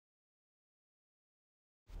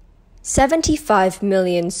75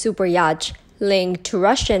 million superyacht linked to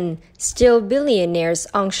Russian steel billionaires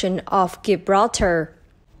auction off Gibraltar.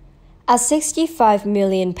 A £65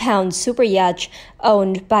 million superyacht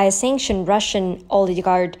owned by a sanctioned Russian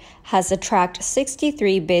oligarch has attracted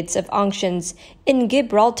 63 bids of auctions in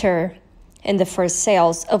Gibraltar, in the first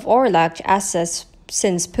sales of oligarch assets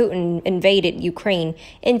since Putin invaded Ukraine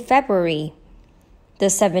in February. The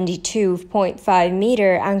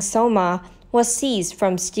 72.5-meter Ansoma was seized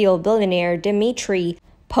from steel billionaire Dmitry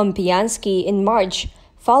Pompiansky in March,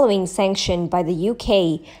 following sanction by the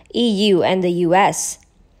UK, EU, and the US.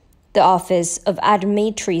 The Office of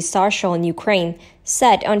Administrative Social in Ukraine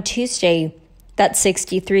said on Tuesday that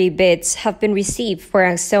 63 bids have been received for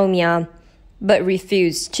Ansoma, but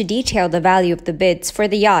refused to detail the value of the bids for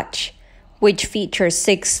the yacht, which features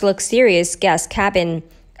 6 luxurious guest cabins,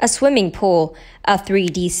 a swimming pool, a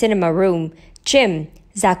 3D cinema room, gym,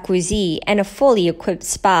 jacuzzi, and a fully equipped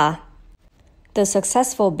spa. The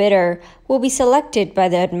successful bidder will be selected by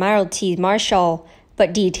the Admiralty Marshal,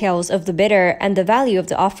 but details of the bidder and the value of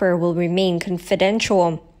the offer will remain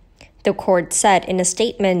confidential. The court said in a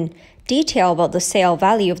statement, detail about the sale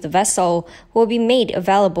value of the vessel will be made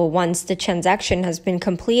available once the transaction has been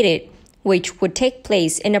completed, which would take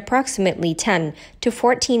place in approximately 10 to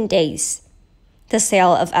 14 days. The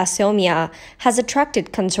sale of Ansoma has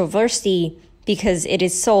attracted controversy because it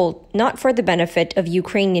is sold not for the benefit of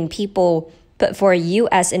Ukrainian people, but for a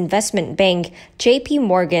U.S. investment bank, J.P.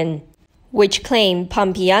 Morgan, which claimed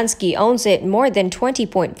Pompiansky owns it more than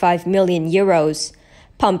 20.5 million euros.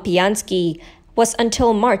 Pompiansky was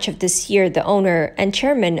until March of this year the owner and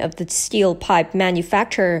chairman of the steel pipe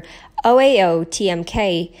manufacturer OAO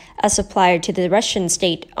TMK, a supplier to the Russian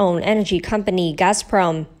state-owned energy company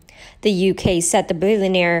Gazprom. The UK said the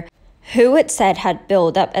billionaire, who it said had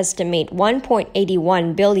built up estimate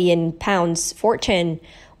 £1.81 billion fortune,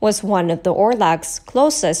 was one of the oligarchs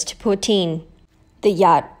closest to Putin. The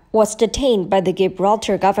yacht was detained by the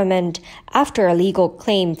Gibraltar government after a legal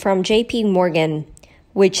claim from J.P. Morgan,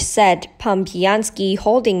 which said Pompiansky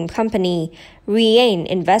holding company Rian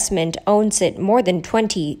Investment owns it more than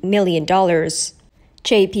 $20 million.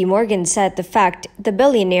 J.P. Morgan said the fact the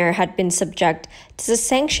billionaire had been subject to the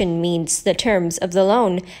sanction means the terms of the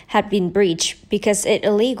loan had been breached because it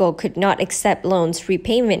illegal could not accept loans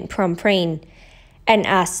repayment from Ukraine, and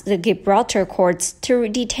asked the Gibraltar courts to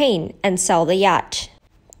detain and sell the yacht.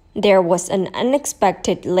 There was an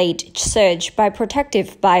unexpected late surge by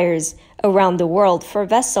protective buyers around the world for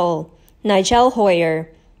vessel. Nigel Hoyer,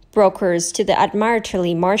 brokers to the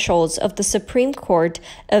Admiralty Marshals of the Supreme Court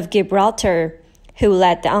of Gibraltar, who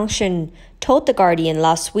led the auction, told The Guardian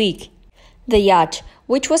last week. The yacht,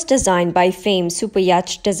 which was designed by famed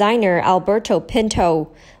superyacht designer Alberto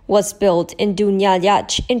Pinto, was built in Dunya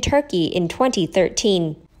Yacht in Turkey in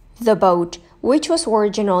 2013. The boat, which was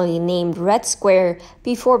originally named Red Square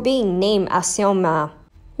before being named Ansoma,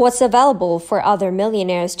 was available for other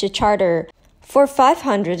millionaires to charter for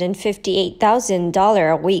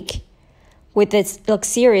 $558,000 a week. With its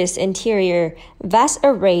luxurious interior, vast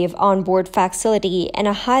array of onboard facility, and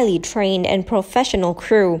a highly trained and professional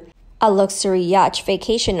crew, a luxury yacht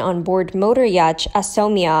vacation on board motor yacht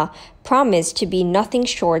Ansoma promised to be nothing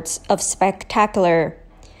short of spectacular.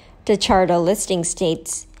 The charter listing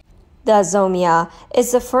states, the Ansoma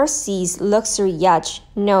is the first seized luxury yacht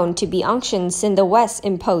known to be auctioned since the West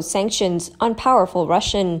imposed sanctions on powerful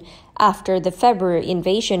Russia after the February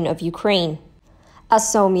invasion of Ukraine.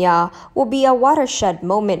 Ansoma will be a watershed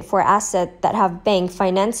moment for assets that have bank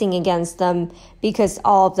financing against them, because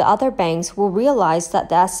all of the other banks will realize that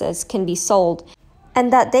the assets can be sold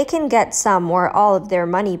and that they can get some or all of their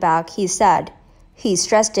money back, he said. He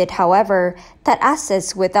stressed it, however, that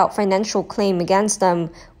assets without financial claim against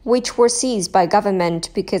them, which were seized by government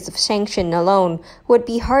because of sanction alone, would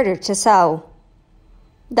be harder to sell.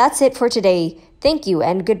 That's it for today. Thank you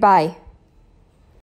and goodbye.